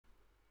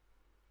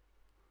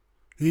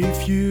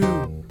If you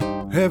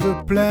have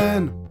a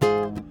plan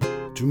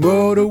to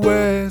motor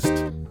west,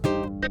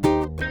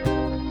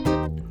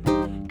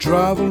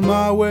 travel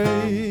my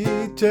way,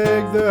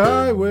 take the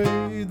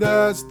highway,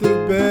 that's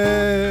the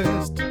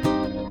best.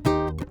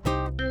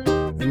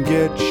 And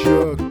get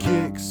your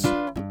kicks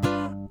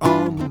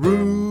on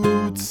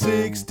Route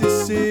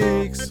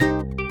 66.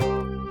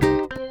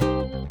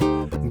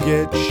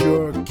 Get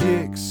your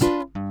kicks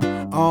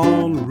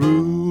on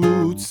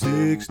Route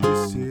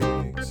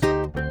 66.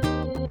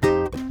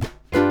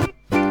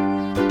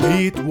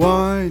 It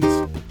winds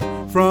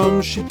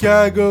from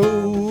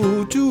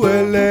Chicago to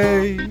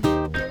LA,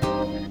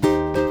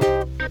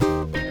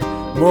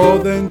 more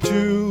than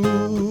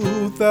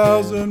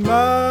 2,000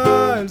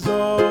 miles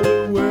all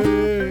the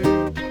way.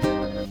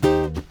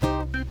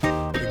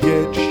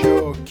 Get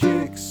your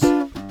kicks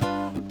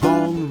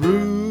on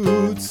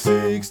Route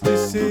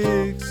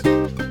 66.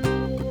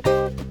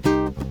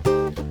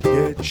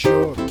 Get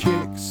your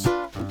kicks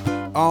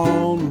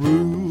on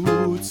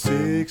Route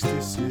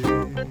 66.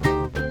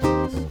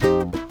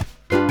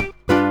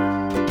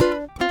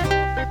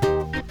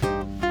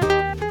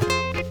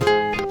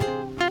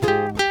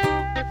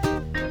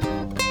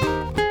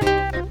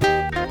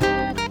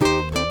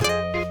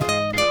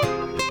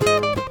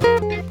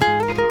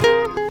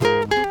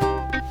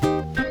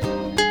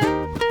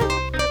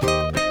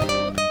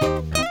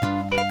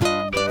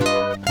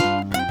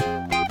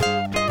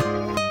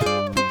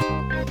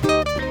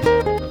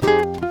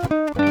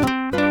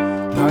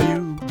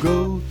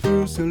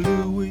 St.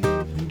 Louis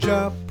and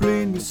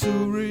Joplin,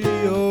 Missouri,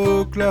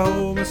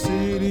 Oklahoma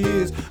City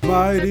is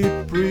mighty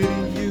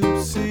pretty, you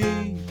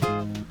see.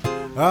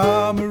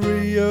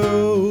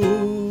 Amarillo,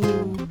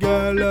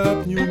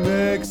 Gallup, New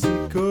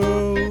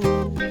Mexico,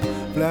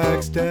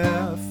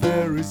 Flagstaff,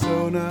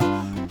 Arizona,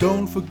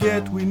 don't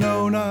forget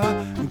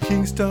Winona, and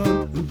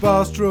Kingston and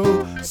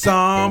Bastrop,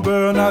 San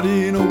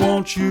Bernardino.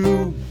 Won't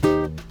you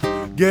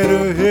get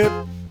a hip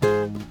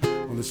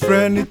on this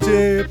friendly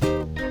tip?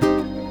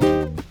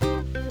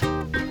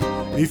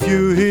 If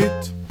you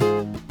hit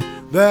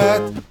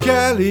that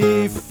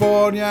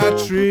California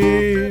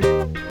trip,